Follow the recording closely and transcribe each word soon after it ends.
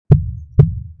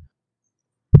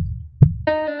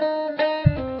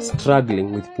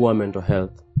Struggling with poor mental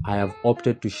health, I have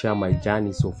opted to share my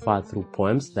journey so far through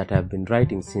poems that I have been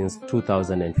writing since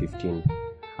 2015.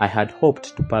 I had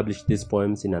hoped to publish these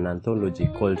poems in an anthology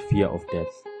called Fear of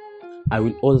Death. I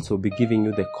will also be giving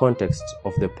you the context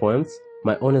of the poems,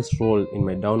 my honest role in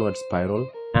my downward spiral,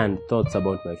 and thoughts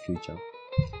about my future.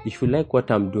 If you like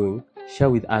what I'm doing, share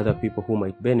with other people who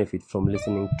might benefit from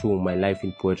listening to my Life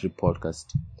in Poetry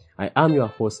podcast. I am your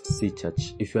host,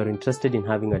 C-Church. If you are interested in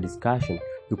having a discussion,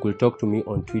 you could talk to me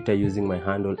on Twitter using my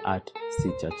handle at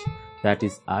C-Church. That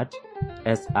is at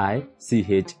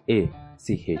SICHACH.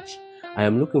 I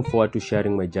am looking forward to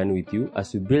sharing my journey with you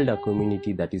as we build a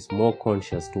community that is more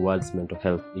conscious towards mental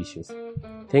health issues.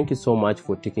 Thank you so much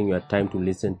for taking your time to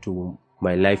listen to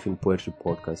my Life in Poetry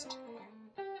podcast.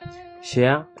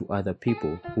 Share to other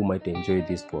people who might enjoy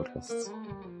these podcasts.